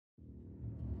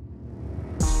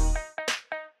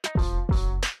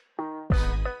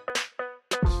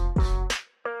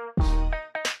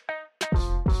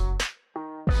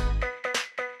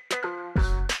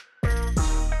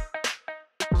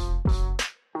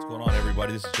going on,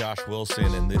 everybody? This is Josh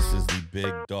Wilson, and this is the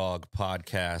Big Dog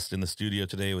Podcast. In the studio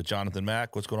today with Jonathan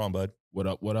Mack. What's going on, bud? What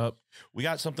up? What up? We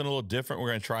got something a little different we're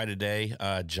going to try today.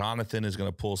 Jonathan is going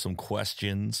to pull some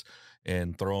questions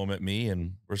and throw them at me,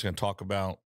 and we're just going to talk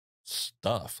about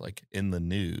stuff like in the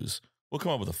news. We'll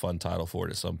come up with a fun title for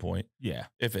it at some point. Yeah.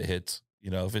 If it hits,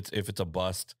 if it's a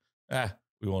bust,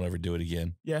 we won't ever do it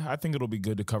again. Yeah, I think it'll be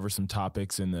good to cover some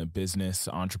topics in the business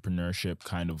entrepreneurship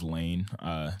kind of lane.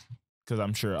 Because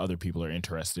I'm sure other people are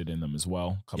interested in them as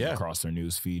well, coming across their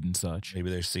news feed and such.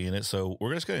 Maybe they're seeing it. So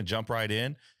we're just going to jump right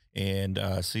in and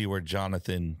see where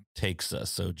Jonathan takes us.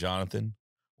 So, Jonathan,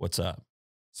 what's up?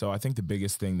 So I think the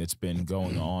biggest thing that's been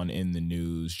going on in the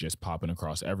news, just popping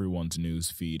across everyone's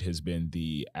news feed, has been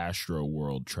the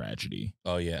Astroworld tragedy.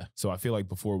 Oh, yeah. So I feel like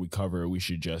before we cover it, we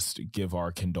should just give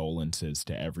our condolences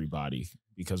to everybody,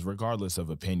 because regardless of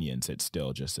opinions, it's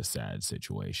still just a sad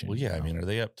situation. Well, yeah. I mean, are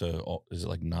they up to, is it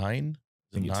like 9?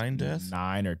 I think 9 deaths?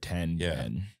 9 or 10. Yeah.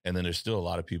 Men. And then there's still a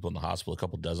lot of people in the hospital, a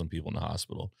couple dozen people in the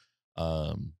hospital.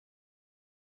 That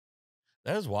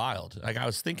is wild. Like, I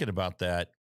was thinking about that,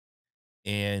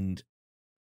 and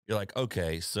you're like,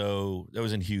 okay, so that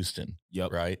was in Houston.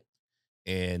 Yep. Right.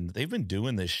 And they've been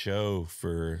doing this show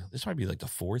for, this might be like the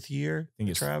 4th year. I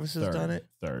think it's Travis has done it.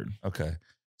 3rd. Okay.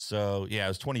 So yeah, it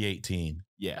was 2018.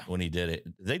 Yeah. When he did it.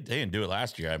 They didn't do it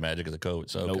last year, I imagine, because of COVID.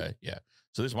 So, okay. Nope. Yeah.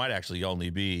 So this might actually only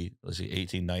be, let's see,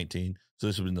 18, 19. So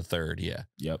this would be the 3rd. Yeah.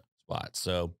 Yep. Spot.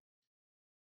 So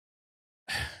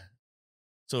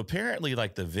apparently,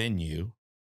 like, the venue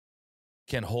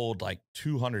can hold like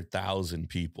 200,000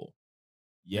 people.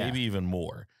 Yeah. Maybe even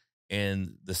more.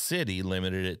 And the city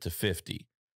limited it to 50.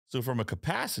 So from a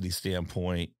capacity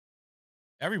standpoint,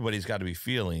 everybody's got to be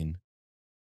feeling,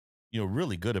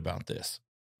 really good about this.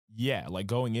 Yeah. Like,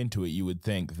 going into it, you would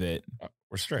think that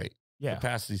we're straight. Yeah.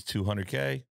 Capacity's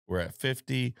 200K. We're at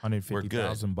 50.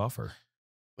 150,000 buffer.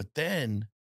 But then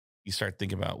you start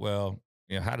thinking about, well,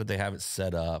 how did they have it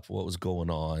set up? What was going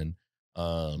on?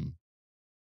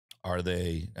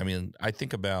 I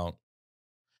think about,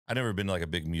 I've never been to like a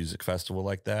big music festival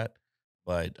like that,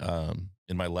 but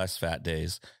in my less fat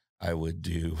days, I would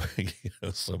do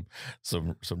some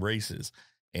races,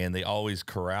 and they always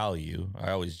corral you.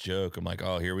 I always joke, I'm like,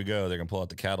 oh, here we go. They're gonna pull out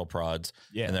the cattle prods,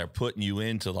 and they're putting you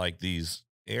into like these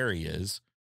areas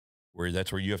where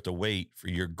that's where you have to wait for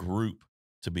your group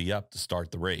to be up to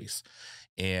start the race.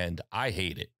 And I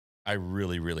hate it. I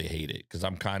really, really hate it, because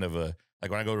I'm kind of like,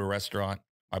 when I go to a restaurant,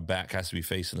 my back has to be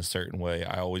facing a certain way.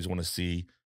 I always want to see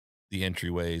the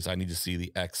entryways. I need to see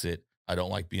the exit. I don't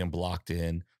like being blocked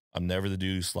in. I'm never the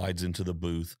dude who slides into the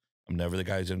booth. I'm never the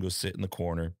guy who's going to go sit in the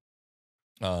corner.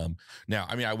 Now,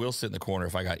 I will sit in the corner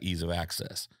if I got ease of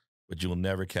access, but you will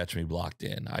never catch me blocked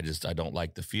in. I don't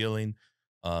like the feeling.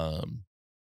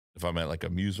 If I'm at like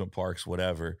amusement parks,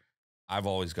 whatever, I've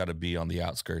always got to be on the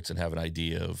outskirts and have an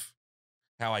idea of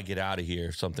how I get out of here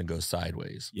if something goes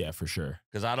sideways. Yeah, for sure.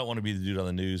 Because I don't want to be the dude on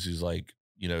the news who's like,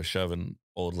 shoving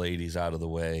old ladies out of the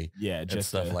way. Yeah, just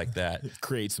stuff like that.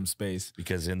 Create some space.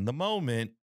 Because in the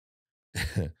moment,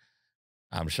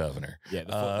 I'm shoving her. Yeah,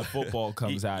 the football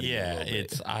comes out of you. Yeah,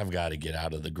 I've got to get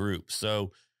out of the group.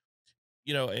 So,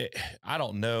 I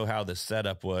don't know how the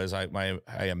setup was. I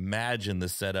imagine the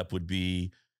setup would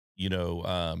be,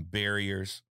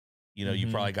 barriers.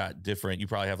 You probably got different, you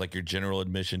probably have like your general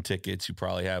admission tickets. You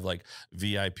probably have like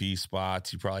VIP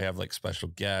spots. You probably have like special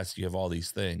guests. You have all these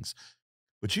things,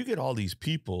 but you get all these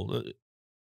people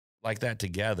like that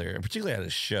together, and particularly at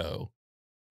a show,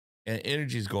 and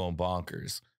energy's going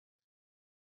bonkers.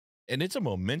 And it's a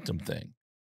momentum thing.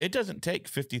 It doesn't take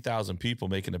 50,000 people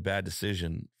making a bad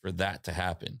decision for that to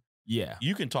happen. Yeah.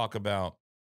 You can talk about,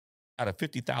 out of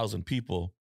 50,000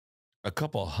 people, a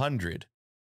couple hundred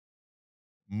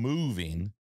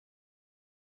moving,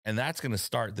 and that's going to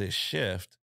start this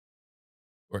shift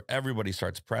where everybody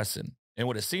starts pressing. And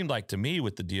what it seemed like to me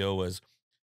with the deal was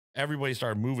everybody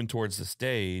started moving towards the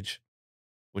stage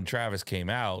when Travis came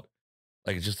out,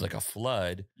 like it's just like a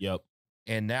flood. Yep.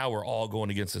 And now we're all going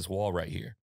against this wall right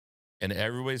here, and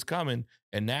everybody's coming.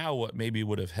 And now what maybe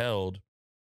would have held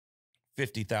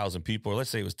 50,000 people, or let's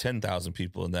say it was 10,000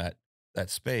 people in that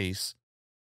space,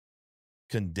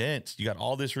 condensed. You got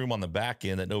all this room on the back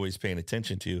end that nobody's paying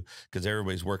attention to, because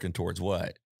everybody's working towards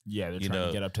what? Yeah, they're trying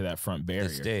to get up to that front barrier.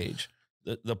 The stage.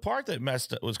 The part that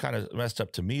was kind of messed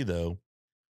up to me, though,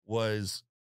 was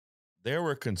there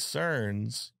were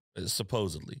concerns,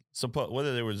 supposedly,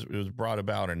 whether it was brought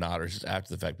about or not, or just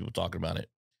after the fact, people talking about it.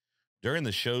 During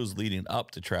the shows leading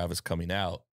up to Travis coming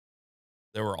out,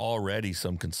 there were already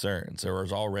some concerns. There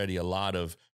was already a lot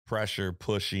of pressure,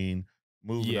 pushing,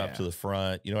 moving up to Yeah. the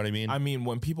front. You know what I mean? I mean,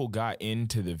 when people got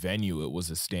into the venue, it was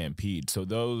a stampede. So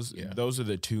those are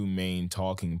the two main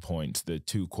talking points, the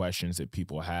two questions that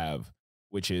people have,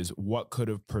 which is what could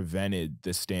have prevented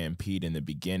the stampede in the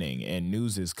beginning? And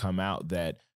news has come out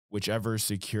that whichever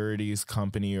securities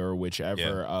company or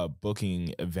whichever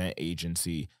booking event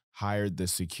agency hired the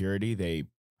security, they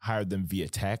hired them via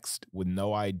text with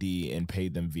no ID and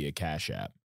paid them via Cash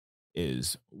App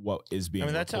is what is being I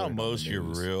mean, that's how reported on the most your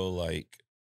news. real, like,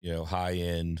 high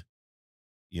end,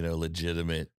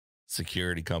 legitimate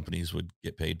security companies would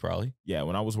get paid probably. Yeah,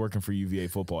 when I was working for UVA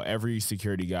football, every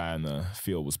security guy on the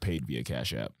field was paid via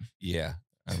Cash App. Yeah,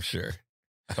 I'm sure.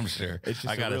 I'm sure. It's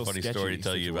just I got a funny story to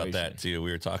tell you about that situation. too.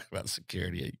 We were talking about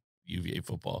security at UVA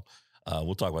football.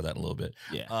 We'll talk about that in a little bit.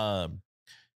 Yeah.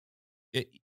 It,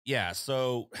 yeah.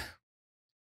 So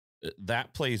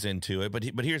that plays into it, but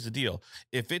here's the deal: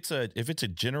 if it's a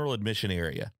general admission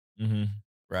area, Mm-hmm.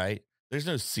 right? There's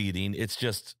no seating. It's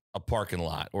just a parking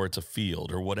lot or it's a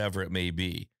field or whatever it may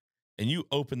be, and you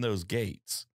open those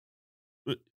gates.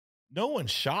 No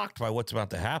one's shocked by what's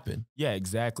about to happen. Yeah,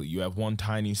 exactly. You have one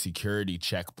tiny security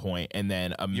checkpoint and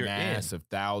then a You're mass of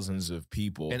thousands of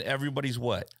people. And everybody's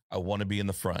what? I want to be in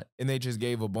the front. And they just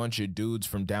gave a bunch of dudes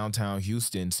from downtown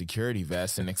Houston security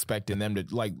vests and expecting them to,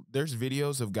 like, there's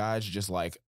videos of guys just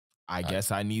like, I guess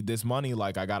I need this money.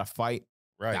 Like, I got to fight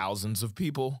thousands of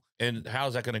people. And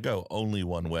how's that going to go? Only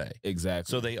one way. Exactly.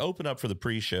 So they open up for the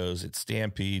pre-shows. It's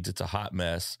stampedes. It's a hot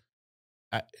mess.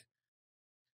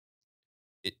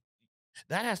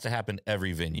 That has to happen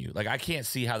every venue. Like, I can't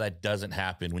see how that doesn't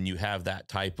happen when you have that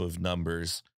type of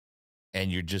numbers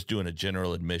and you're just doing a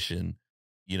general admission,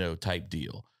 type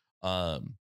deal. I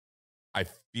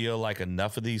feel like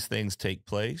enough of these things take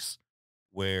place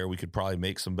where we could probably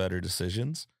make some better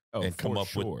decisions and come up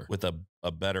with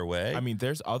a better way. I mean,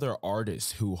 there's other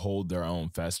artists who hold their own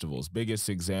festivals. Biggest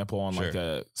example on like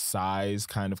a size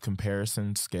kind of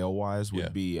comparison scale wise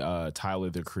would be Tyler,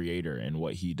 the Creator, and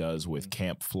what he does with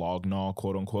Camp Flognaw,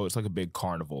 quote unquote. It's like a big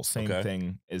carnival. Same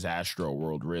thing as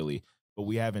Astroworld, really. But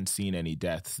we haven't seen any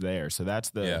deaths there. So that's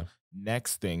the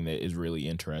next thing that is really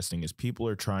interesting is people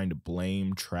are trying to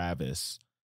blame Travis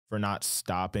for not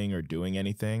stopping or doing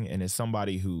anything. And as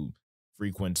somebody who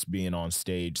frequents being on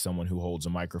stage, someone who holds a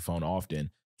microphone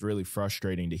often, it's really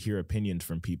frustrating to hear opinions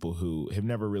from people who have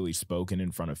never really spoken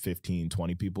in front of 15,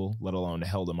 20 people, let alone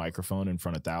held a microphone in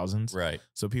front of thousands. Right.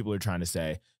 So people are trying to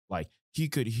say, like, he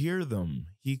could hear them.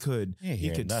 He could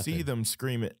see them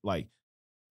scream it. Like,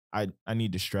 I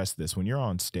need to stress this. When you're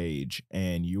on stage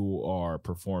and you are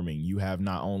performing, you have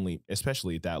not only,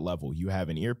 especially at that level, you have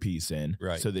an earpiece in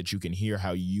so that you can hear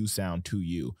how you sound to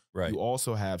you. Right. You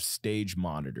also have stage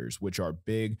monitors, which are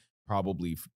big,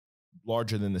 probably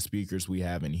larger than the speakers we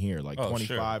have in here, like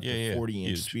 25 to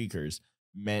 40-inch speakers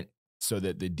meant so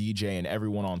that the DJ and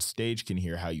everyone on stage can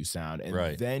hear how you sound.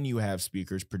 And then you have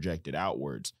speakers projected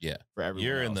outwards. Yeah. For everyone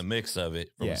You're else. in the mix of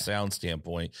it from a sound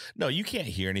standpoint. No, you can't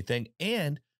hear anything.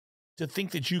 And to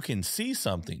think that you can see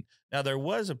something. Now, there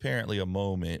was apparently a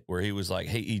moment where he was like,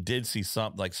 hey, he did see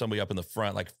something, like somebody up in the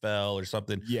front, like fell or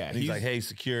something. Yeah. And he's like, hey,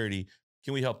 security,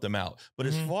 can we help them out? But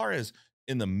as far as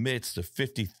in the midst of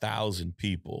 50,000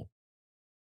 people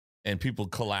and people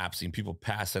collapsing, people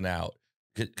passing out,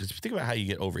 because think about how you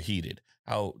get overheated,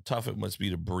 how tough it must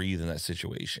be to breathe in that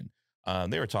situation.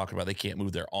 They were talking about they can't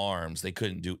move their arms. They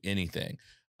couldn't do anything.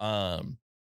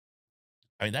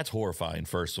 I mean, that's horrifying,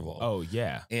 first of all. Oh,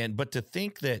 yeah. But to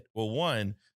think that,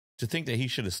 to think that he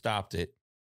should have stopped it,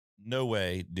 no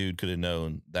way dude could have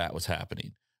known that was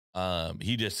happening.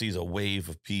 He just sees a wave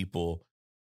of people,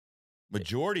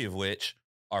 majority of which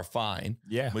are fine.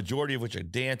 Yeah. Majority of which are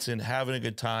dancing, having a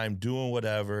good time, doing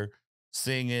whatever,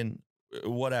 singing,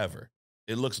 whatever.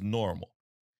 It looks normal.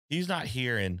 He's not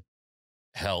hearing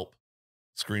help,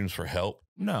 screams for help.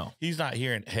 No. He's not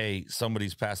hearing, hey,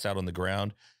 somebody's passed out on the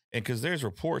ground. And because there's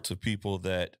reports of people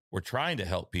that were trying to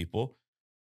help people,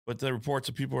 but the reports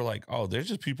of people are like, oh, there's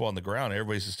just people on the ground.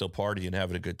 Everybody's just still partying,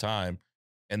 having a good time.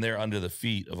 And they're under the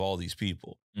feet of all these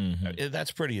people.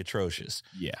 That's pretty atrocious.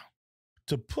 Yeah.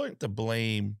 To put the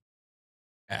blame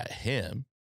at him,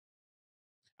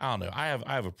 I don't know. I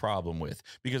have a problem with,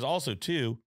 because also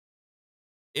too,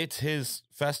 it's his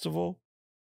festival.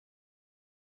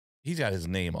 He's got his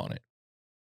name on it.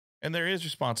 And there is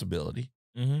responsibility.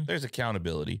 There's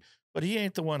accountability, but he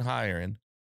ain't the one hiring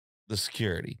the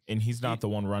security. And he's not the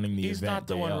one running the event. He's not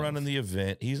the one running the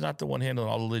event. He's not the one handling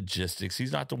all the logistics.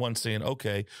 He's not the one saying,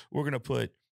 okay, we're going to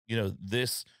put,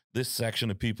 this section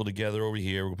of people together over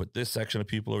here. We're going to put this section of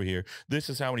people over here. This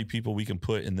is how many people we can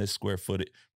put in this square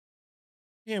footage.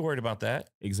 He ain't worried about that.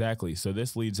 Exactly. So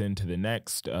this leads into the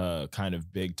next kind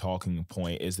of big talking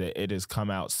point is that it has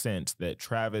come out since that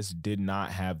Travis did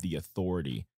not have the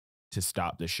authority to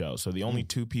stop the show. So the only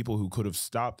two people who could have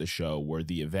stopped the show were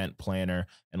the event planner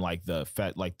and like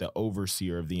the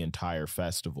overseer of the entire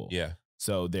festival. Yeah.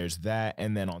 So there's that,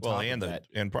 and then on top of that,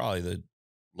 and probably the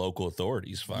local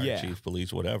authorities, fire chief,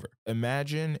 police, whatever.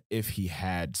 Imagine if he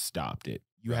had stopped it.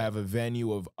 You have a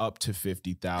venue of up to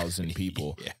 50,000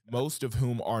 people, most of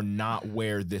whom are not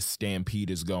where this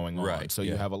stampede is going on. Right. So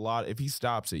you have a lot, if he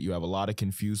stops it, you have a lot of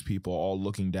confused people all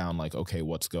looking down like, okay,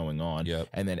 what's going on? Yep.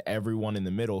 And then everyone in the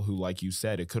middle who, like you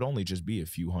said, it could only just be a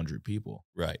few hundred people.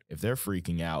 Right. If they're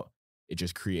freaking out, it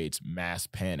just creates mass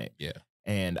panic. Yeah.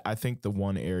 And I think the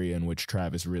one area in which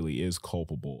Travis really is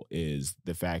culpable is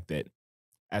the fact that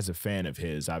as a fan of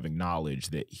his, I've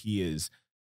acknowledged that he is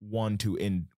one to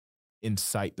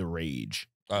incite the rage.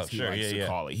 Oh, sure. Yeah.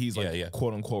 Call it. He's like,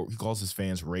 quote unquote, he calls his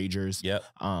fans ragers. Yep.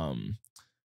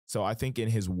 So I think in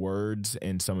his words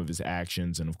and some of his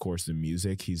actions and of course the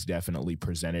music, he's definitely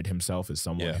presented himself as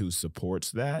someone who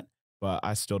supports that. But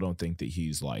I still don't think that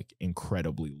he's like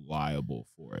incredibly liable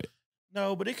for it.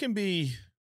 No, but it can be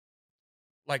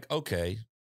like, okay,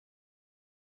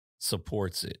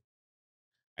 supports it.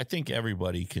 I think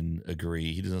everybody can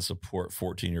agree he doesn't support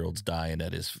 14-year-olds dying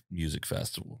at his music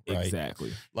festival, right?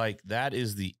 Exactly. Like that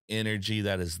is the energy,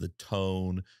 that is the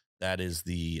tone, that is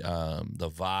the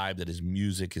vibe, that his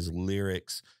music, his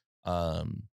lyrics,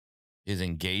 his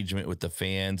engagement with the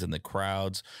fans and the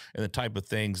crowds, and the type of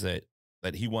things that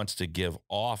he wants to give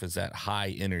off is that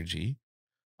high energy.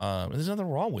 There's nothing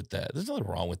wrong with that. There's nothing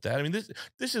wrong with that. I mean,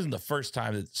 this isn't the first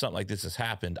time that something like this has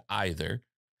happened either.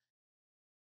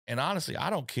 And honestly,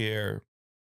 I don't care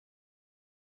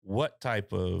what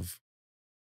type of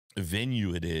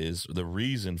venue it is, the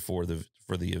reason for the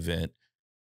event.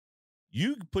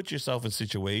 You put yourself in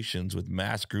situations with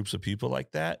mass groups of people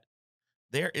like that,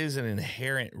 there is an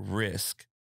inherent risk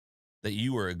that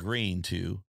you are agreeing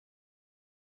to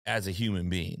as a human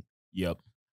being. Yep.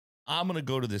 I'm going to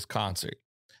go to this concert.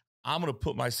 I'm going to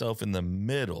put myself in the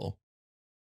middle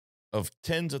of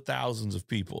tens of thousands of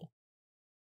people.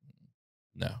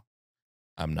 No,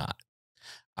 I'm not.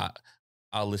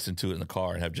 I'll listen to it in the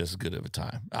car and have just as good of a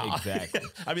time. Exactly.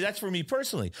 I mean, that's for me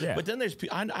personally. Yeah. But then there's,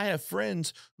 I have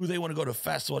friends who they want to go to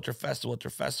festival after festival after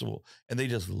festival, and they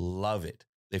just love it.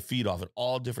 They feed off it,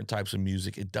 all different types of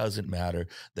music. It doesn't matter.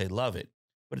 They love it.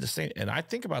 But at the same, and I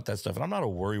think about that stuff, and I'm not a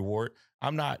worrywart.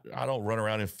 I don't run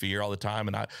around in fear all the time.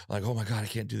 And I like, oh my God, I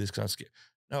can't do this because I'm scared.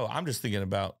 No, I'm just thinking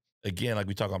about, again, like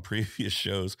we talk on previous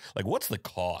shows, like what's the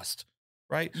cost,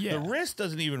 right? Yeah. The risk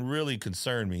doesn't even really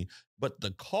concern me, but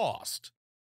the cost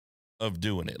of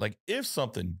doing it. Like if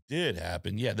something did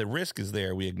happen, yeah, the risk is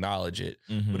there. We acknowledge it.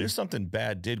 Mm-hmm. But if something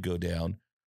bad did go down,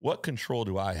 what control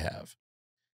do I have?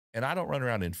 And I don't run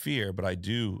around in fear, but I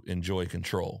do enjoy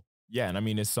control. Yeah. And I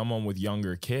mean, as someone with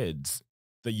younger kids,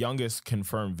 the youngest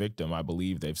confirmed victim, I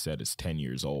believe they've said is 10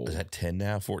 years old. Is that 10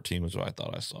 now? 14 was what I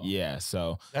thought I saw. Yeah.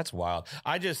 So that's wild.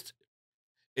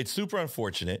 It's super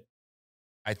unfortunate.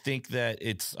 I think that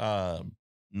it's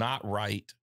not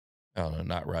right. Oh, no,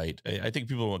 not right. I think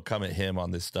people will come at him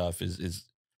on this stuff is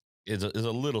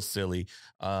a little silly.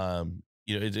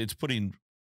 It's putting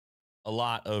a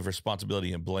lot of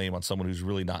responsibility and blame on someone who's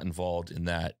really not involved in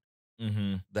that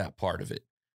that part of it.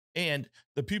 And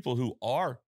the people who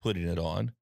are putting it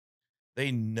on,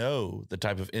 they know the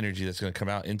type of energy that's going to come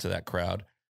out into that crowd,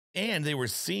 and they were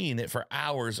seeing it for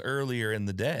hours earlier in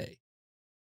the day.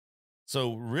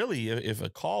 So really, if a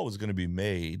call was going to be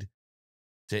made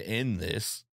to end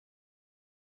this,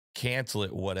 cancel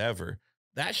it, whatever,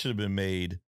 that should have been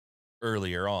made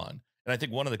earlier on. And I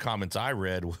think one of the comments I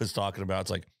read was talking about,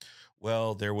 it's like,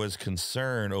 well, there was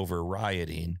concern over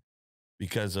rioting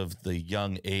because of the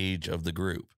young age of the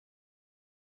group.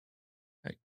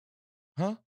 Like,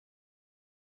 huh?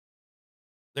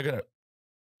 They're going to,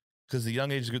 because the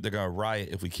young age group, they're going to riot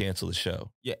if we cancel the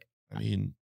show. Yeah.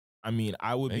 I mean,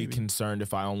 I would be concerned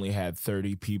if I only had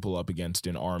 30 people up against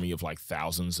an army of like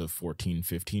thousands of 14,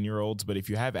 15-year-olds. But if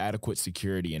you have adequate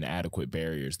security and adequate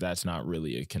barriers, that's not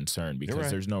really a concern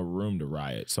because there's no room to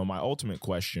riot. So my ultimate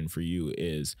question for you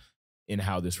is, in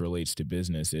how this relates to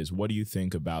business, is what do you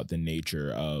think about the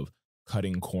nature of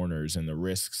cutting corners and the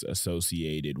risks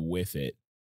associated with it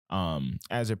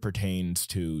as it pertains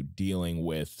to dealing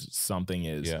with something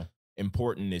as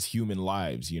important as human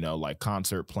lives? You know, like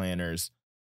concert planners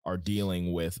are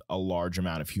dealing with a large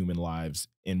amount of human lives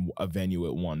in a venue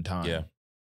at one time. Yeah.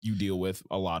 You deal with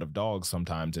a lot of dogs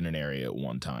sometimes in an area at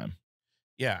one time.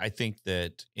 Yeah, I think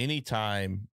that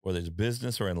anytime, whether it's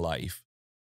business or in life,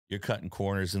 you're cutting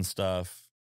corners and stuff,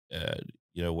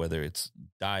 you know, whether it's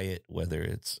diet, whether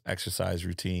it's exercise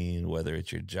routine, whether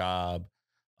it's your job,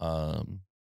 um,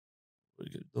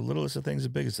 the littlest of things, the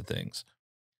biggest of things.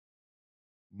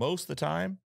 Most of the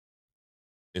time,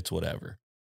 it's whatever.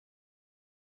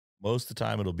 Most of the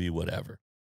time, it'll be whatever.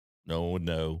 No one would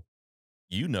know.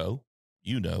 You know,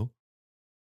 you know,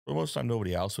 but most of the time,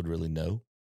 nobody else would really know.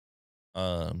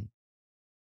 Um,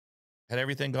 had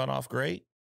everything gone off great,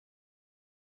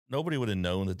 nobody would have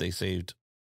known that they saved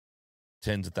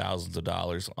tens of thousands of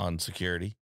dollars on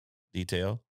security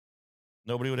detail.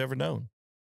 Nobody would ever known.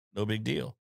 No big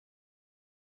deal.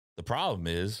 The problem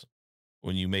is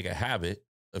when you make a habit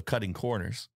of cutting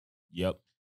corners. Yep.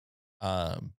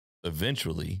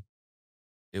 Eventually,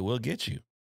 it will get you.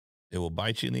 It will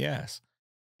bite you in the ass.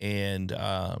 And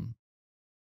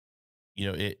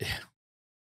you know,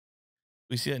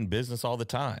 we see it in business all the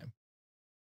time.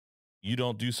 You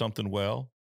don't do something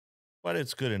well, but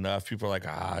it's good enough. People are like,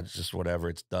 it's just whatever.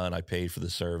 It's done. I paid for the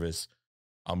service.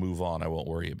 I'll move on. I won't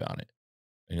worry about it.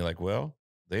 And you're like, well,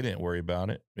 they didn't worry about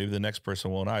it. Maybe the next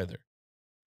person won't either.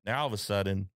 Now, all of a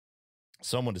sudden,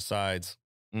 someone decides,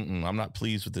 I'm not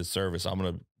pleased with this service. I'm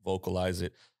going to vocalize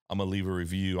it. I'm going to leave a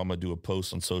review. I'm going to do a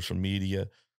post on social media,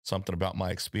 something about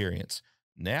my experience.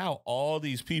 Now, all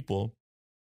these people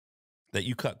that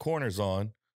you cut corners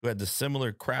on who had the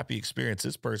similar crappy experience,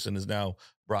 this person is now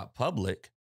brought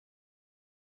public.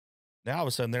 Now, all of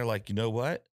a sudden, they're like, you know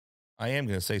what? I am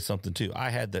going to say something too. I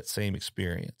had that same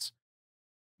experience.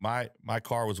 My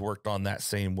car was worked on that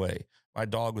same way. My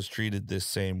dog was treated this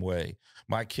same way.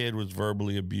 My kid was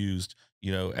verbally abused,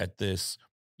 you know, at this,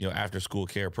 you know, after school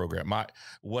care program.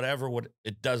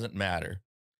 It doesn't matter.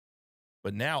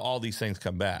 But now all these things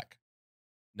come back.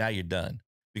 Now you're done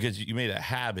because you made a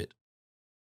habit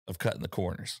of cutting the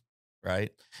corners,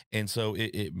 right? And so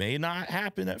it may not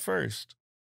happen at first,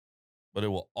 but it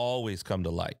will always come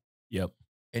to light. Yep.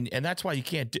 And that's why you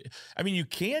can't you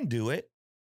can do it,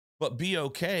 but be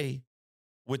okay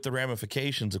with the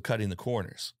ramifications of cutting the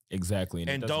corners. Exactly.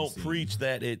 And don't preach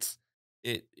that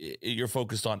you're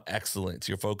focused on excellence.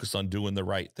 You're focused on doing the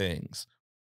right things.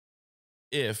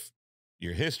 If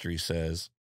your history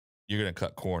says you're going to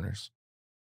cut corners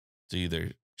to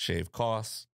either shave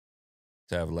costs,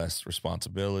 to have less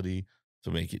responsibility,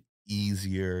 to make it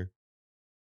easier,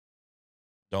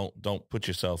 don't put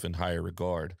yourself in higher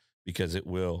regard because it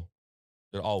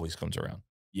always comes around.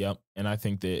 Yep. And I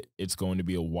think that it's going to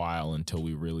be a while until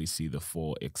we really see the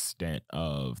full extent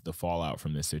of the fallout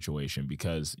from this situation,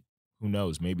 because who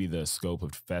knows, maybe the scope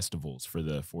of festivals for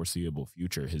the foreseeable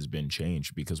future has been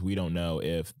changed, because we don't know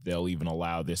if they'll even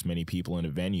allow this many people in a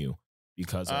venue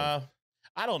because of.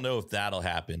 I don't know if that'll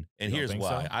happen. And here's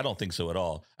why. So? I don't think so at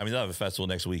all. I mean, they'll have a festival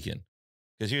next weekend.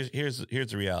 Because here's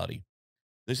the reality.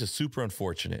 This is super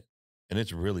unfortunate and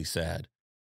it's really sad.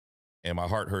 And my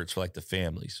heart hurts for like the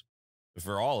families.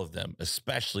 For all of them,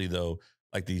 especially though,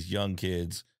 like these young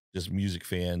kids, just music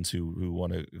fans who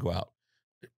want to go out.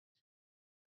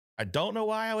 I don't know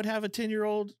why I would have a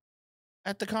 10-year-old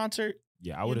at the concert.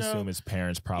 Yeah, I would assume his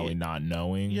parents probably not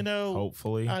knowing,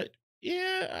 hopefully. I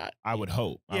would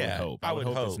hope. I would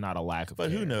hope it's not a lack of care.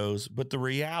 But who knows? But the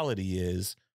reality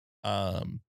is that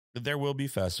there will be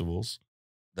festivals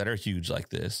that are huge like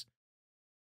this.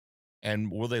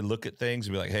 And will they look at things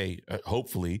and be like, hey,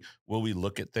 hopefully, will we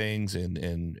look at things and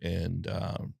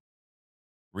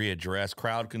readdress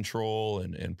crowd control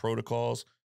and protocols?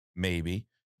 Maybe.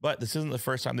 But this isn't the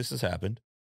first time this has happened.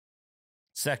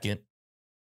 Second,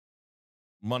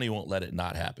 money won't let it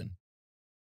not happen.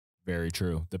 Very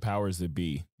true. The powers that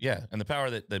be. Yeah. And the power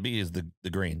that be is the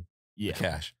green, the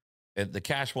cash. And the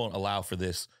cash won't allow for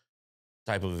this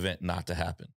type of event not to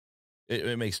happen.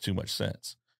 It makes too much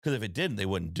sense. Because if it didn't, they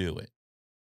wouldn't do it.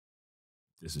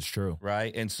 This is true.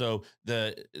 Right. And so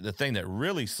the thing that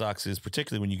really sucks is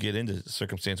particularly when you get into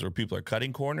circumstances where people are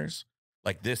cutting corners,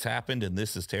 like this happened and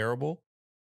this is terrible.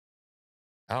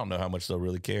 I don't know how much they'll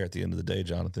really care at the end of the day,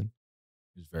 Jonathan.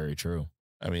 It's very true.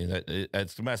 I mean,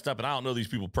 that's messed up. And I don't know these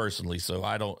people personally, so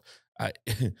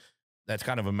that's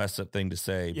kind of a messed up thing to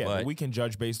say. Yeah, but we can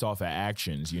judge based off of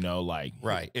actions, like.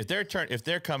 Right. If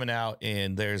they're coming out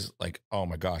and there's like, oh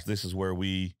my gosh, this is where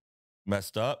we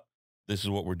messed up. This is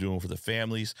what we're doing for the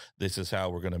families. This is how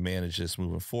we're going to manage this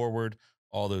moving forward.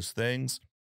 All those things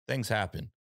happen.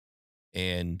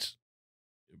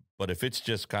 But if it's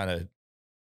just kind of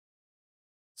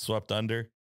swept under,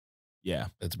 yeah,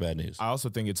 that's bad news. I also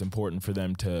think it's important for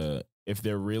them to, if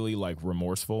they're really like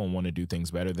remorseful and want to do things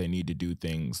better, they need to do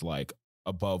things like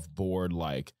above board,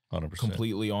 like 100%.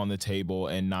 Completely on the table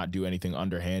and not do anything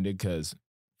underhanded. Because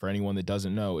for anyone that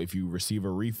doesn't know, if you receive a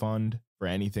refund for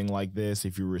anything like this,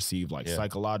 if you receive like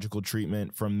psychological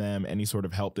treatment from them, any sort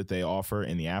of help that they offer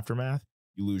in the aftermath,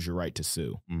 you lose your right to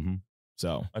sue.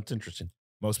 So that's interesting.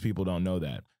 Most people don't know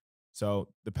that. So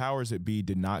the powers that be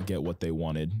did not get what they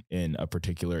wanted in a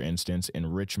particular instance.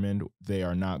 In Richmond, they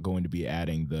are not going to be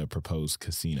adding the proposed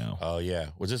casino. Oh, yeah.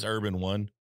 Was this Urban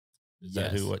One? Is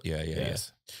that who? What? Yeah.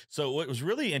 So what was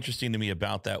really interesting to me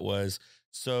about that was,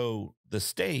 so the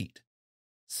state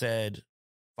said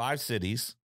 5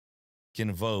 cities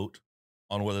can vote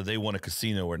on whether they want a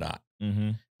casino or not.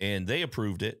 And they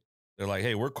approved it. They're like,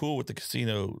 hey, we're cool with the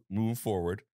casino moving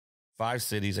forward. 5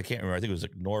 cities. I can't remember. I think it was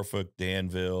like Norfolk,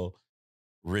 Danville,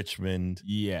 Richmond.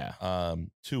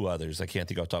 2 others. I can't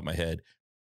think off the top of my head.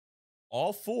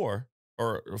 All 4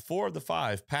 of the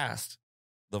 5 passed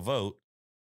the vote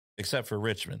except for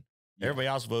Richmond. Everybody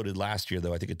else voted last year,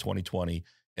 though, I think in 2020,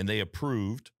 and they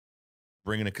approved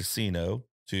bringing a casino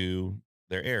to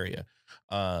their area,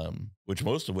 which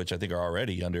most of which I think are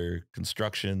already under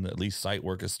construction. At least site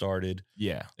work has started.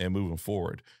 And moving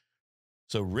forward.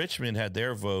 So Richmond had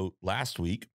their vote last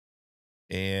week,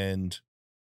 and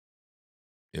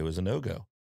it was a no-go.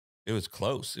 It was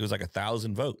close. It was like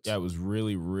 1,000 votes. Yeah, it was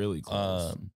really, really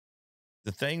close.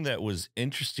 The thing that was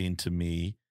interesting to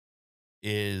me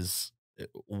is,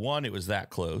 one, it was that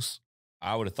close.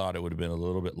 I would have thought it would have been a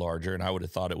little bit larger, and I would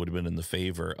have thought it would have been in the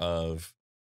favor of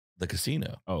the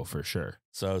casino. Oh, for sure.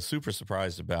 So super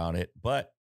surprised about it.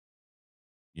 But,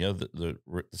 you know, the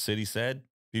city said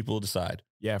people will decide.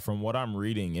 Yeah, from what I'm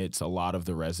reading, it's a lot of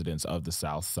the residents of the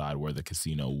South Side where the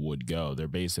casino would go. They're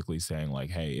basically saying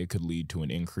like, hey, it could lead to an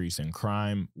increase in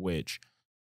crime, which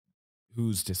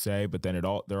who's to say? But then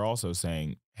they're also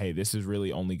saying, hey, this is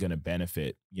really only going to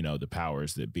benefit, you know, the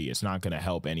powers that be. It's not going to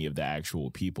help any of the actual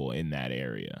people in that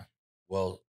area.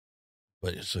 Well,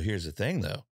 but so here's the thing,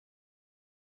 though.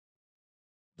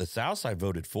 The South Side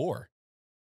voted for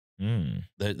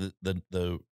the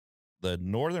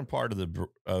northern part of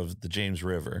the James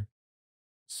River.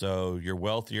 So your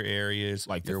wealthier areas,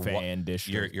 like the Fan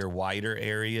District, your wider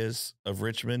areas of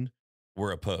Richmond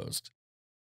were opposed.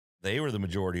 They were the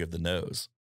majority of the no's.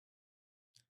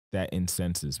 That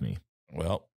incenses me.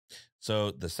 Well,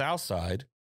 so the South Side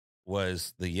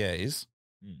was the yays.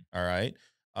 All right.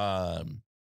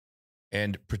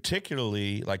 And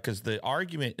particularly, like, because the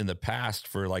argument in the past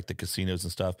for like the casinos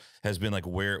and stuff has been like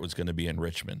where it was going to be in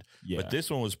Richmond. But this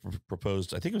one was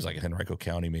proposed, I think it was like Henrico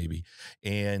County maybe.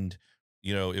 And,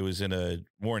 you know, it was in a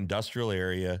more industrial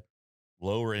area,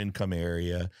 lower income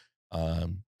area,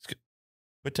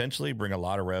 potentially bring a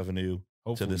lot of revenue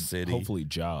to the city. Hopefully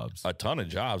jobs. A ton of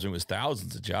jobs. It was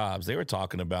thousands of jobs. They were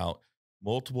talking about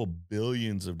multiple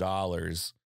billions of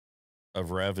dollars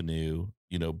of revenue,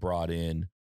 you know, brought in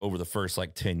over the first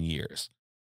like 10 years.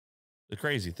 The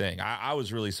crazy thing. I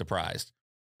was really surprised.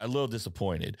 A little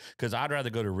disappointed because I'd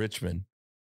rather go to Richmond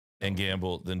and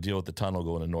gamble than deal with the tunnel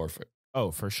going to Norfolk.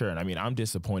 Oh, for sure. And I mean, I'm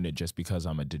disappointed just because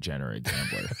I'm a degenerate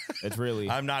gambler. It's really...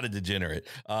 I'm not a degenerate,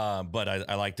 but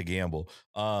I like to gamble.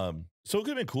 So it could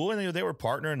have been cool. And they were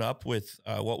partnering up with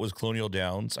what was Colonial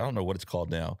Downs. I don't know what it's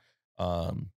called now.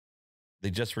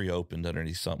 They just reopened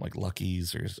underneath something like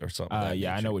Lucky's or something.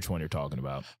 Yeah, I know which one you're talking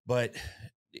about. But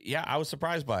yeah, I was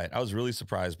surprised by it. I was really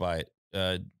surprised by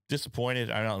it.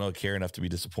 Disappointed. I don't know, care enough to be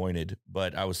disappointed,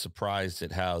 but I was surprised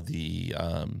at how the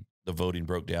voting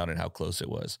broke down and how close it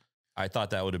was. I thought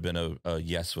that would have been a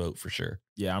yes vote for sure.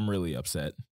 Yeah, I'm really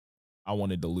upset. I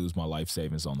wanted to lose my life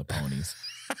savings on the ponies.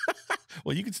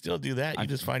 Well, you can still do that. You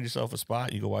just find yourself a spot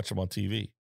and you go watch them on TV.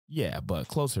 Yeah, but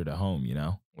closer to home, you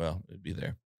know? Well, it'd be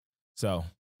there. So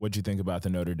what'd you think about the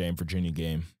Notre Dame Virginia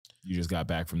game? You just got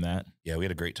back from that? Yeah, we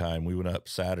had a great time. We went up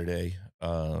Saturday.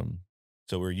 So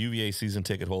we're UVA season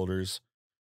ticket holders.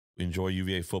 We enjoy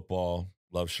UVA football,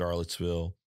 love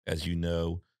Charlottesville, as you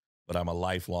know, but I'm a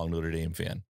lifelong Notre Dame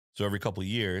fan. So every couple of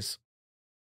years.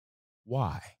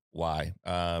 Why?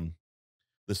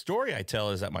 The story I tell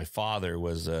is that my father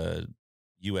was a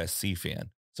USC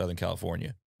fan, Southern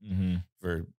California.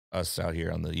 For us out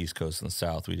here on the East Coast and the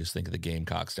South, we just think of the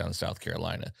Gamecocks down in South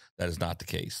Carolina. That is not the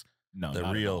case. No, the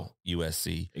real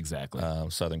USC. Exactly.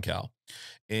 Southern Cal.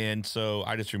 And so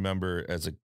I just remember as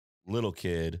a little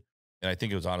kid, and I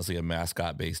think it was honestly a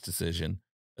mascot-based decision.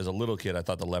 As a little kid, I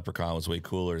thought the leprechaun was way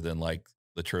cooler than like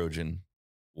the Trojan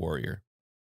warrior.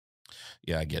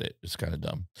 Yeah, I get it. It's kind of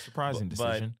dumb. Surprising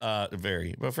decision. But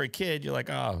very. But for a kid, you're like,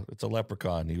 oh, it's a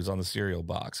leprechaun. He was on the cereal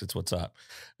box. It's what's up.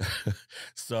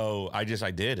 So I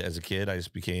did as a kid. I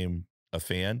just became a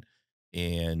fan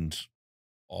and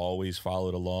always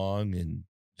followed along and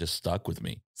just stuck with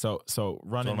me. So It's one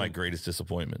running of my greatest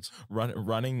disappointments.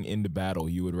 running into battle,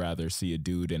 you would rather see a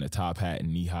dude in a top hat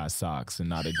and knee-high socks and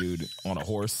not a dude on a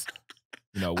horse,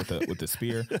 with a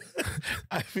spear.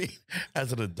 I mean,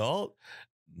 as an adult,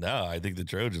 no, I think the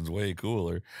Trojan's way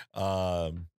cooler.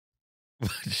 But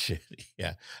shit,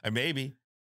 yeah. Maybe.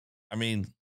 I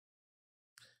mean,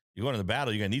 you're going to the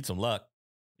battle, you're going to need some luck.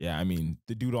 Yeah, I mean,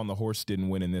 the dude on the horse didn't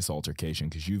win in this altercation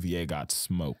because UVA got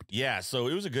smoked. Yeah, so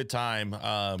it was a good time.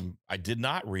 I did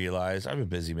not realize, I've been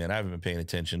busy, man. I haven't been paying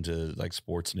attention to like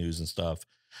sports news and stuff.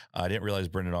 I didn't realize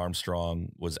Brendan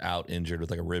Armstrong was out injured with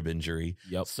like a rib injury.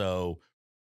 Yep. So,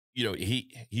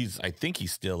 he's, I think he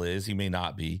still is. He may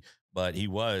not be, but he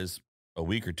was a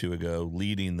week or two ago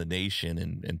leading the nation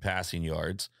in passing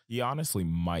yards. He honestly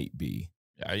might be.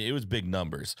 It was big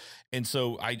numbers. And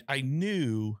so I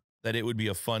knew that it would be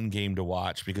a fun game to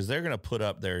watch because they're going to put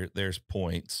up their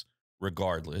points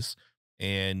regardless.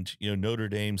 And, Notre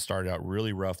Dame started out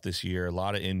really rough this year, a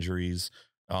lot of injuries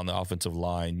on the offensive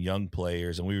line, young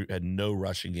players, and we had no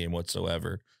rushing game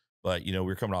whatsoever. But, we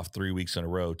were coming off 3 weeks in a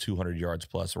row, 200 yards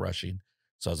plus rushing.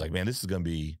 So I was like, man, this is going to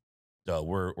be,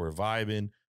 we're vibing.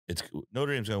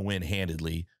 Notre Dame's going to win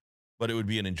handedly, but it would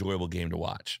be an enjoyable game to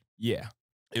watch. Yeah.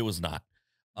 It was not.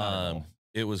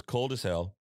 It was cold as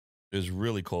hell. It was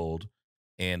really cold.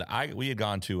 And we had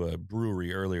gone to a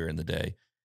brewery earlier in the day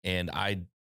and I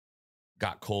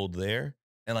got cold there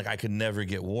and like I could never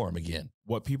get warm again.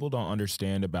 What people don't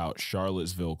understand about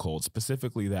Charlottesville cold,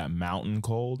 specifically that mountain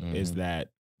cold, is that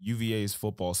UVA's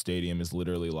football stadium is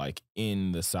literally like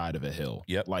in the side of a hill.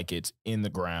 Yep. Like it's in the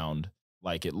ground.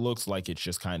 Like it looks like it's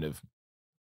just kind of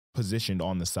positioned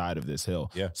on the side of this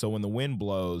hill. Yeah. So when the wind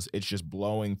blows, it's just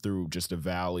blowing through just a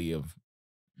valley of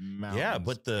mountains. Yeah,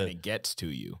 but and it gets to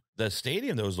you. The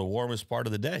stadium, though, was the warmest part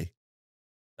of the day.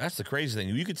 That's the crazy thing.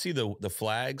 You could see the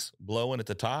flags blowing at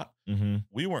the top. Mm-hmm.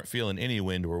 We weren't feeling any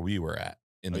wind where we were at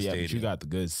in the stadium. But you got the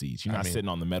good seats. You're not sitting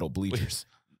on the metal bleachers.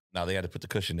 Now they had to put the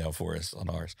cushion down for us on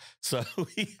ours. So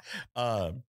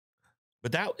but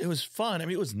it was fun. I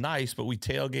mean, it was nice, but we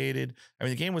tailgated. I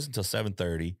mean, the game was until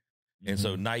 7:30. And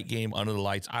so night game under the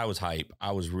lights, I was hype.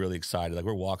 I was really excited. Like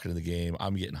we're walking to the game.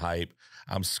 I'm getting hype.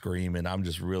 I'm screaming. I'm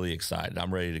just really excited.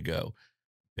 I'm ready to go.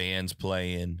 Band's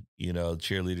playing,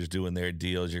 cheerleaders doing their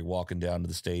deals. You're walking down to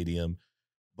the stadium.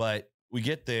 But we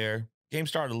get there. Game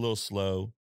started a little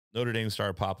slow. Notre Dame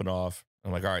started popping off.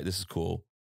 I'm like, all right, this is cool.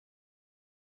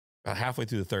 About halfway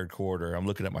through the third quarter, I'm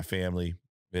looking at my family.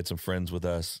 We had some friends with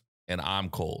us, and I'm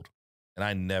cold. And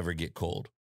I never get cold.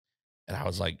 And I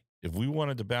was like, if we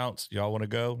wanted to bounce, y'all want to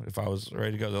go? If I was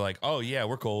ready to go, they're like, oh, yeah,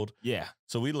 we're cold. Yeah.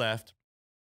 So we left.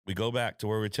 We go back to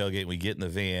where we're tailgating. We get in the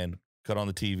van, cut on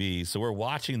the TV. So we're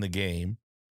watching the game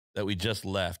that we just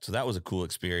left. So that was a cool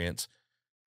experience.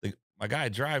 My guy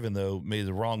driving, though, made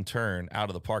the wrong turn out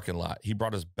of the parking lot. He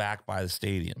brought us back by the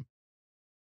stadium.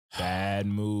 Bad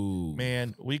move.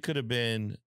 Man, we could have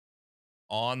been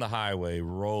on the highway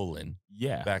rolling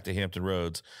back to Hampton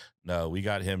Roads. No, we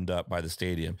got hemmed up by the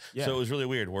stadium. Yeah. So it was really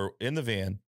weird. We're in the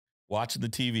van watching the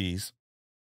TVs,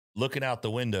 looking out the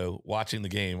window, watching the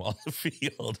game on the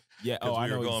field. Yeah. We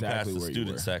were going past the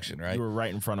student section, right? You were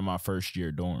right in front of my first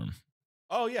year dorm.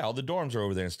 Oh, yeah. All the dorms are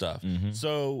over there and stuff. Mm-hmm.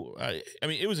 So, I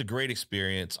mean, it was a great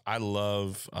experience. I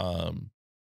love coming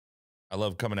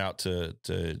out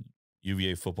to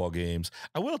UVA football games.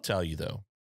 I will tell you, though.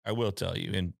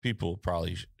 And people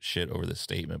probably shit over this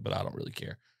statement, but I don't really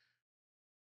care.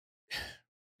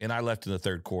 And I left in the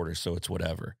third quarter, so it's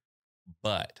whatever.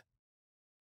 But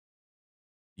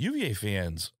UVA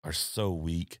fans are so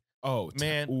weak. Oh,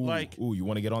 man. You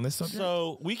want to get on this subject?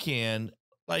 So we can,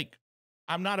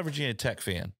 I'm not a Virginia Tech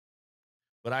fan,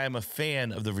 but I am a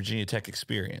fan of the Virginia Tech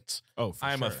experience. Oh, for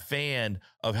I am sure. a fan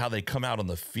of how they come out on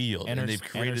the field. And they've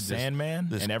created this Sandman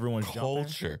this and everyone's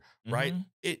culture, right?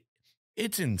 Mm-hmm.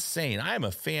 It's insane. I am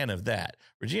a fan of that.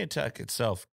 Virginia Tech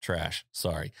itself, trash.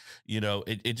 Sorry.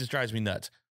 It just drives me nuts.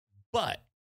 But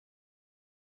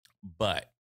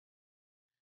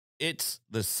it's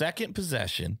the second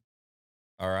possession.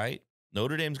 All right.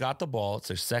 Notre Dame's got the ball. It's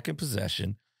their second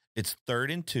possession. It's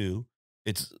 3rd and 2.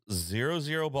 It's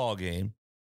 0-0 ball game.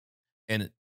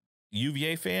 And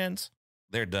UVA fans,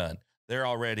 they're done. They're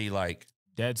already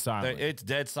dead silent. It's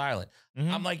dead silent.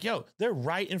 Mm-hmm. I'm like, yo, they're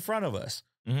right in front of us.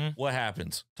 Mm-hmm. What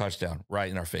happens? Touchdown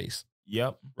right in our face.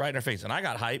 Yep. Right in our face. And I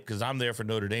got hyped because I'm there for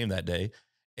Notre Dame that day.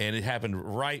 And it happened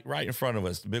right in front of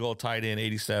us. The big old tight end,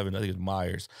 87, I think it's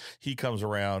Myers. He comes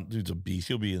around. Dude's a beast.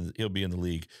 He'll be in the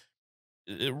league.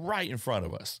 Right in front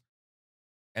of us.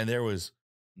 And there was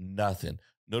nothing.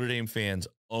 Notre Dame fans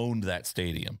owned that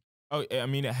stadium. Oh, I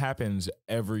mean, it happens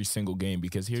every single game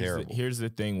because here's the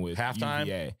thing with halftime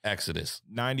UVA. Exodus.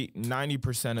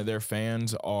 90% of their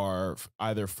fans are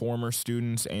either former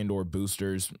students and or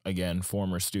boosters. Again,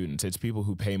 former students. It's people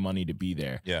who pay money to be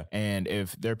there. Yeah. And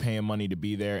if they're paying money to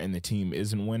be there and the team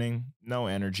isn't winning, no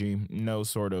energy, no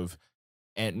sort of,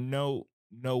 and no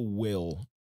will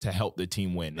to help the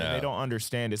team win. No. And they don't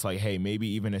understand. It's like, hey, maybe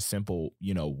even a simple,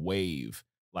 wave,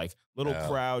 like little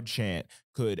crowd chant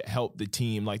could help the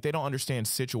team. Like they don't understand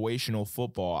situational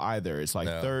football either. It's like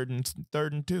third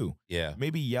and 2. Yeah.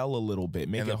 Maybe yell a little bit.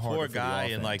 Make and it the harder poor for guy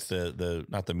the in like the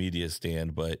not the media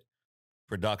stand, but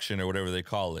production or whatever they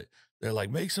call it. They're like,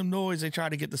 make some noise. They try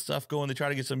to get the stuff going. They try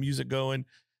to get some music going.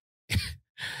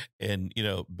 And,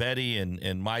 Betty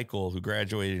and Michael, who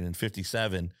graduated in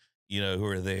 57, who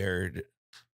are there.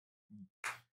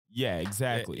 Yeah,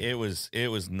 exactly. It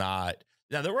was not.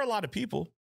 Now, there were a lot of people.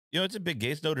 It's a big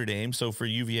game. It's Notre Dame. So for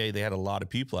UVA, they had a lot of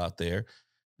people out there.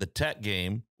 The Tech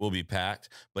game will be packed.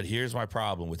 But here's my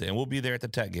problem with it. And we'll be there at the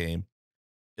Tech game.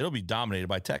 It'll be dominated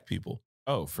by Tech people.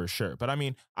 Oh, for sure. But I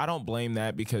mean, I don't blame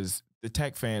that because the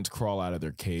Tech fans crawl out of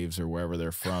their caves or wherever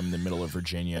they're from, in the middle of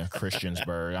Virginia,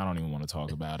 Christiansburg. I don't even want to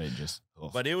talk about it.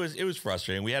 But it was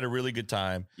frustrating. We had a really good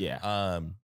time. Yeah.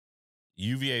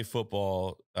 UVA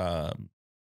football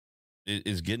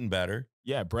is getting better.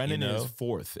 Yeah, Brennan is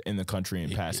 4th in the country in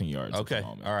passing yards. Okay,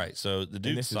 all right. So the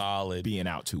dude's solid. Being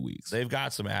out 2 weeks. They've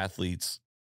got some athletes,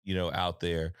 out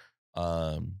there.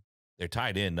 They're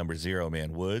tied in number 0,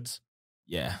 man. Woods.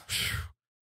 Yeah.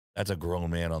 That's a grown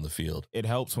man on the field. It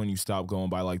helps when you stop going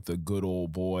by like the good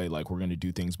old boy, like we're going to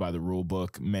do things by the rule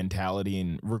book mentality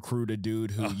and recruit a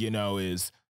dude who,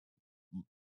 is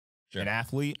an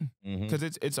athlete. Because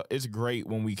it's great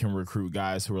when we can recruit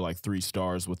guys who are like 3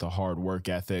 stars with a hard work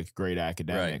ethic, great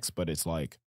academics, but it's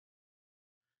like,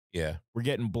 we're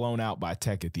getting blown out by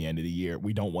Tech at the end of the year.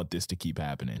 We don't want this to keep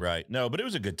happening. Right. No, but it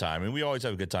was a good time. And we always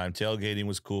have a good time. Tailgating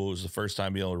was cool. It was the first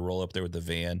time being able to roll up there with the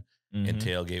van and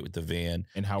tailgate with the van.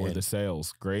 And how were the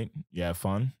sales? Great? You have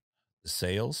fun? The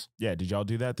sales? Yeah. Did y'all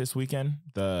do that this weekend?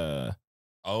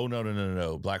 Oh,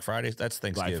 no. Black Friday? That's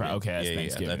Thanksgiving. Okay, that's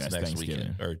Thanksgiving. Yeah, that's next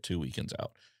weekend or 2 weekends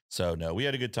out. So, no, we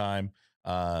had a good time.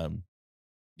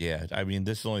 Yeah, I mean,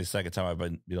 this is only the second time I've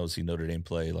been able to see Notre Dame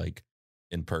play, like,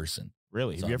 in person.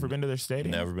 Really? Have you ever been to their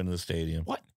stadium? Never been to the stadium.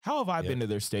 What? How have I been to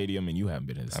their stadium and you haven't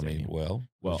been to the stadium? I mean, well,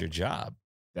 it's your job.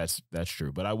 That's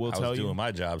true. But I will tell you, I was doing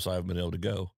my job, so I haven't been able to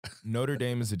go. Notre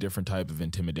Dame is a different type of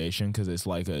intimidation because it's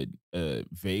like a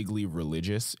vaguely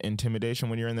religious intimidation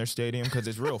when you're in their stadium because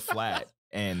it's real flat.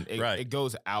 And it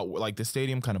goes out, like the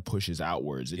stadium kind of pushes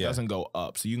outwards. It doesn't go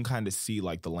up. So you can kind of see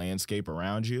like the landscape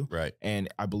around you. Right. And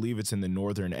I believe it's in the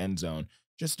northern end zone.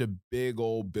 Just a big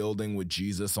old building with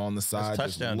Jesus on the side,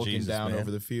 just looking Jesus, down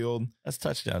over the field. That's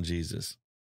touchdown Jesus.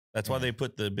 That's why they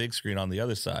put the big screen on the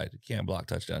other side. You can't block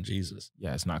touchdown Jesus.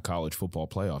 Yeah, it's not college football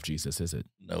playoff Jesus, is it?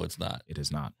 No, it's not. It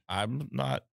is not. I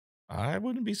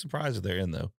wouldn't be surprised if they're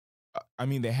in, though. I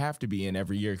mean, they have to be in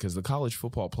every year because the college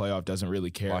football playoff doesn't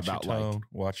really care about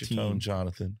Watch your tone,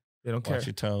 Jonathan. They don't care. Watch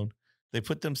your tone. They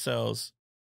put themselves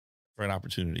for an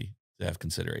opportunity to have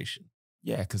consideration.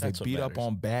 Yeah, because they beat up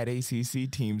on bad ACC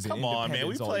teams. Come on, man.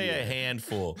 We play a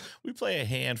handful. We play a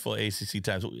handful of ACC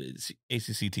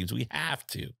teams. We have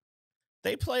to.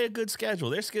 They play a good schedule.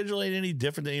 Their schedule ain't any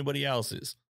different than anybody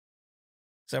else's.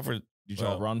 Except for... Did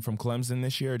y'all run from Clemson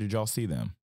this year, or did y'all see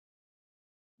them?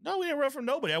 No, we didn't run from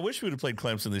nobody. I wish we would have played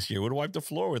Clemson this year. We would have wiped the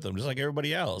floor with them, just like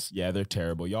everybody else. Yeah, they're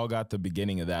terrible. Y'all got the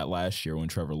beginning of that last year when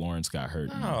Trevor Lawrence got hurt.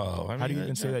 No, how do you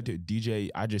even say that to DJ?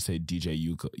 I just say DJ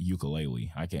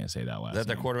Ukulele. I can't say that last. Is that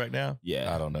their quarterback now?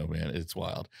 Yeah, I don't know, man. It's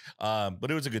wild. But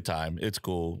it was a good time. It's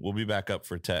cool. We'll be back up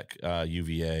for Tech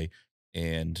UVA,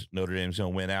 and Notre Dame's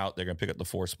going to win out. They're going to pick up the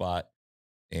 4th spot,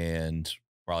 and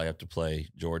probably have to play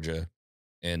Georgia,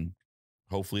 and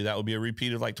hopefully that will be a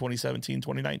repeat of like 2017,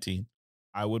 2019.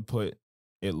 I would put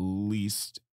at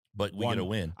least, but we get a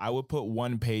win. I would put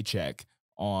one paycheck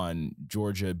on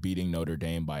Georgia beating Notre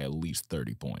Dame by at least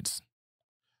 30 points.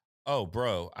 Oh,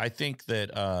 bro, I think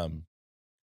that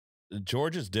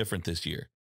Georgia's different this year.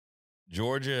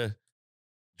 Georgia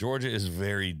is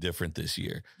very different this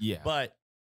year. Yeah, but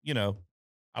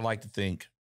I like to think.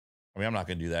 I mean, I'm not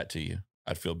going to do that to you.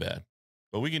 I'd feel bad.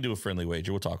 But we can do a friendly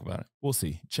wager. We'll talk about it. We'll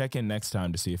see. Check in next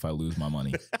time to see if I lose my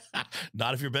money.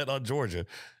 Not if you're betting on Georgia.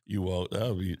 You won't.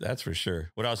 That's for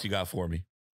sure. What else you got for me?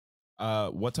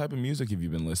 What type of music have you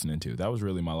been listening to? That was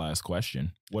really my last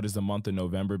question. What has the month of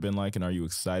November been like? And are you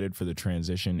excited for the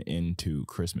transition into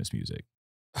Christmas music?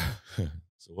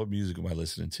 So what music am I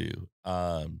listening to?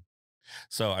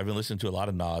 So I've been listening to a lot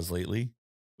of Nas lately,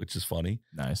 which is funny.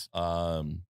 Nice.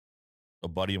 a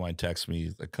buddy of mine texted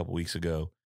me a couple weeks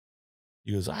ago.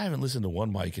 He goes, I haven't listened to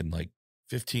One Mic in like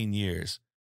 15 years.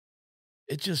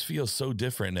 It just feels so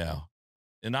different now,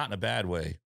 and not in a bad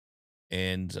way.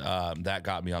 And that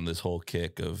got me on this whole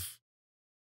kick of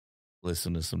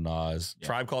listening to some Nas. Yeah.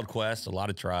 Tribe Called Quest, a lot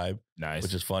of Tribe, nice,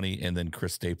 which is funny. And then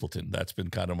Chris Stapleton. That's been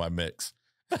kind of my mix.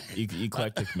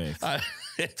 Eclectic mix.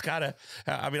 It's kind of,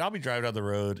 I mean, I'll be driving down the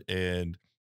road and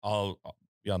I'll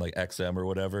be on like XM or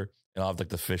whatever, and I'll have like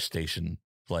the Fish Station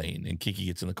playing, and Kiki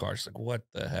gets in the car. She's like, what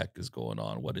the heck is going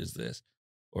on? What is this?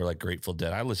 Or like Grateful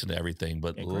Dead. I listen to everything,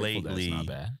 but lately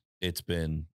it's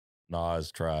been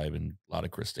Nas, Tribe, and a lot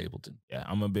of Chris Stapleton. Yeah,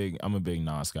 I'm a big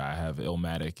Nas guy. I have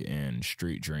Illmatic and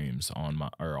Street Dreams on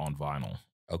vinyl.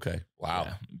 Okay, wow,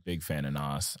 yeah, big fan of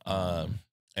Nas.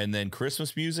 And then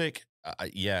Christmas music.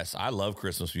 Yes, I love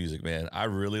Christmas music, man. I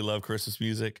really love Christmas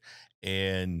music,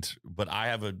 but I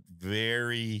have a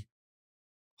very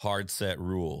hard set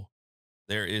rule.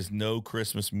 There is no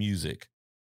Christmas music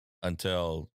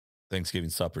until Thanksgiving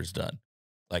supper's done.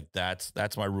 Like that's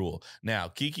my rule. Now,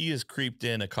 Kiki has creeped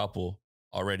in a couple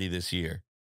already this year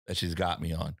that she's got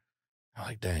me on. I'm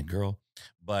like, dang, girl.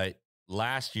 But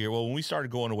last year, when we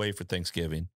started going away for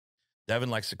Thanksgiving,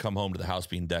 Devin likes to come home to the house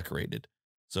being decorated.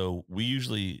 So we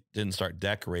usually didn't start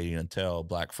decorating until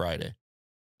Black Friday.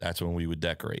 That's when we would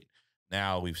decorate.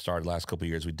 Now we've started last couple of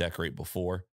years, we decorate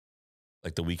before,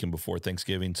 like the weekend before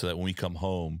Thanksgiving, so that when we come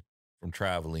home from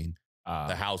traveling,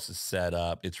 the house is set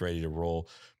up, it's ready to roll.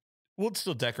 We'll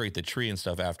still decorate the tree and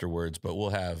stuff afterwards, but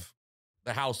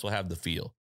the house will have the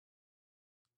feel.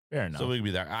 Fair enough. So we can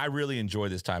be there. I really enjoy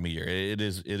this time of year. It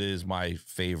is my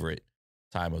favorite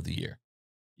time of the year.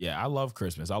 Yeah, I love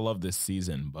Christmas. I love this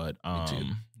season, but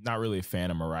not really a fan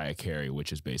of Mariah Carey,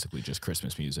 which is basically just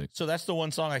Christmas music. So that's the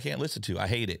one song I can't listen to. I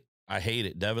hate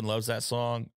it. Devin loves that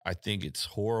song. I think it's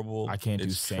horrible. I can't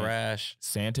do trash.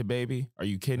 Santa Baby? Are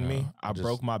you kidding me? I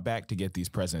broke my back to get these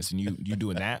presents, and you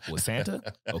doing that with Santa?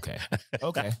 Okay.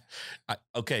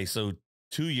 Okay, so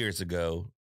 2 years ago,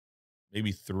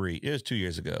 maybe 3. It was 2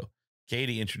 years ago.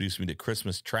 Katie introduced me to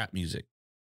Christmas trap music.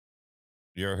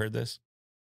 You ever heard this?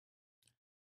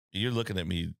 You're looking at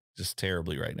me just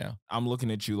terribly right now. I'm looking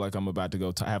at you like I'm about to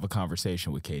go have a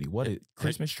conversation with Katie. What is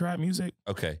Christmas trap music?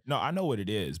 Okay. No, I know what it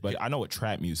is, but I know what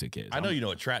trap music is. I know you know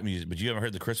what trap music, but you haven't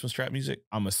heard the Christmas trap music?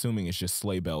 I'm assuming it's just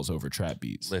sleigh bells over trap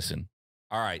beats. Listen.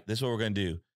 All right. This is what we're going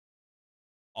to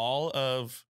do.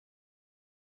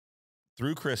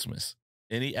 Through Christmas,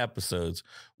 any episodes,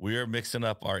 we are mixing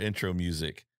up our intro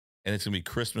music, and it's going to be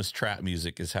Christmas trap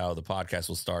music is how the podcast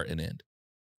will start and end.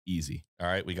 Easy. All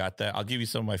right, we got that. I'll give you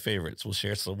some of my favorites. We'll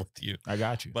share some with you. I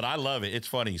got you. But I love it. It's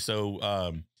funny.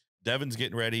 So Devin's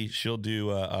getting ready. She'll do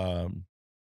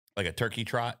like a turkey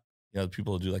trot. You know,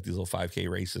 people do like these little 5K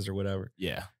races or whatever.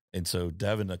 Yeah. And so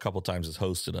Devin a couple times has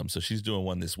hosted them. So she's doing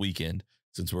one this weekend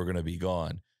since we're going to be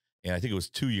gone. And I think it was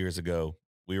 2 years ago,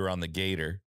 we were on the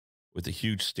Gator with a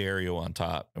huge stereo on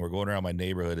top. And we're going around my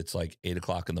neighborhood. It's like 8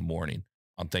 o'clock in the morning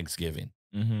on Thanksgiving.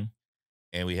 Mm-hmm.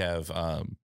 And we have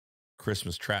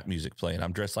Christmas trap music playing.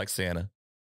 I'm dressed like Santa.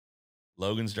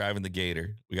 Logan's driving the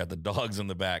Gator. We got the dogs in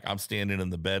the back. I'm standing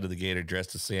in the bed of the Gator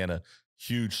dressed as Santa.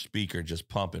 Huge speaker just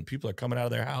pumping. People are coming out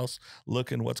of their house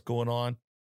looking what's going on.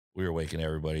 We were waking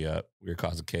everybody up. We were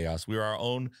causing chaos. We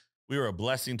were a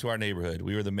blessing to our neighborhood.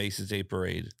 We were the Macy's Day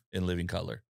Parade in living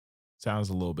color. Sounds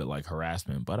a little bit like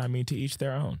harassment, but I mean, to each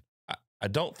their own. I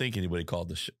don't think anybody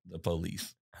called the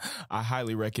police. I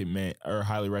highly recommend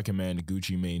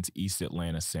Gucci Mane's East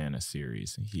Atlanta Santa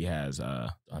series. He has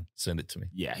send it to me.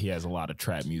 Yeah, he has a lot of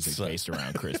trap music based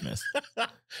around Christmas.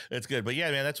 It's good. But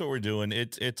yeah, man, that's what we're doing.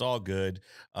 It's all good.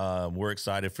 We're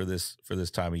excited for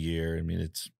this time of year. I mean,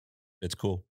 it's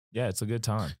cool. Yeah, it's a good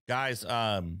time. Guys,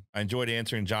 I enjoyed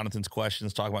answering Jonathan's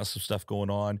questions, talking about some stuff going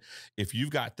on. If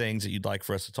you've got things that you'd like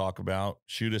for us to talk about,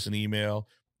 shoot us an email.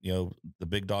 You know, the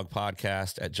Big Dog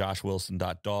Podcast at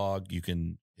joshwilson.dog. You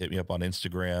can hit me up on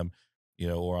Instagram, you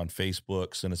know, or on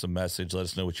Facebook. Send us a message. Let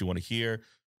us know what you want to hear.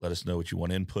 Let us know what you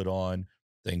want input on,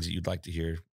 things that you'd like to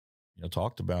hear, you know,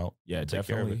 talked about. Yeah,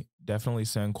 definitely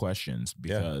send questions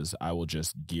because I will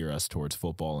just gear us towards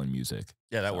football and music.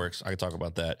 Yeah, that works. I can talk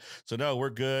about that. So no,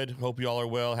 we're good. Hope you all are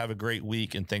well. Have a great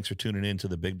week. And thanks for tuning in to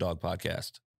the Big Dog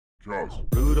Podcast.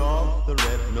 Rudolph the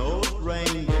red-nosed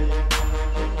reindeer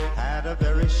had a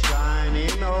very shiny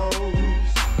nose,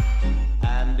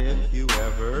 and if you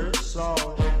ever saw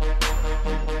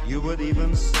it, you would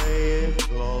even say it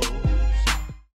glowed.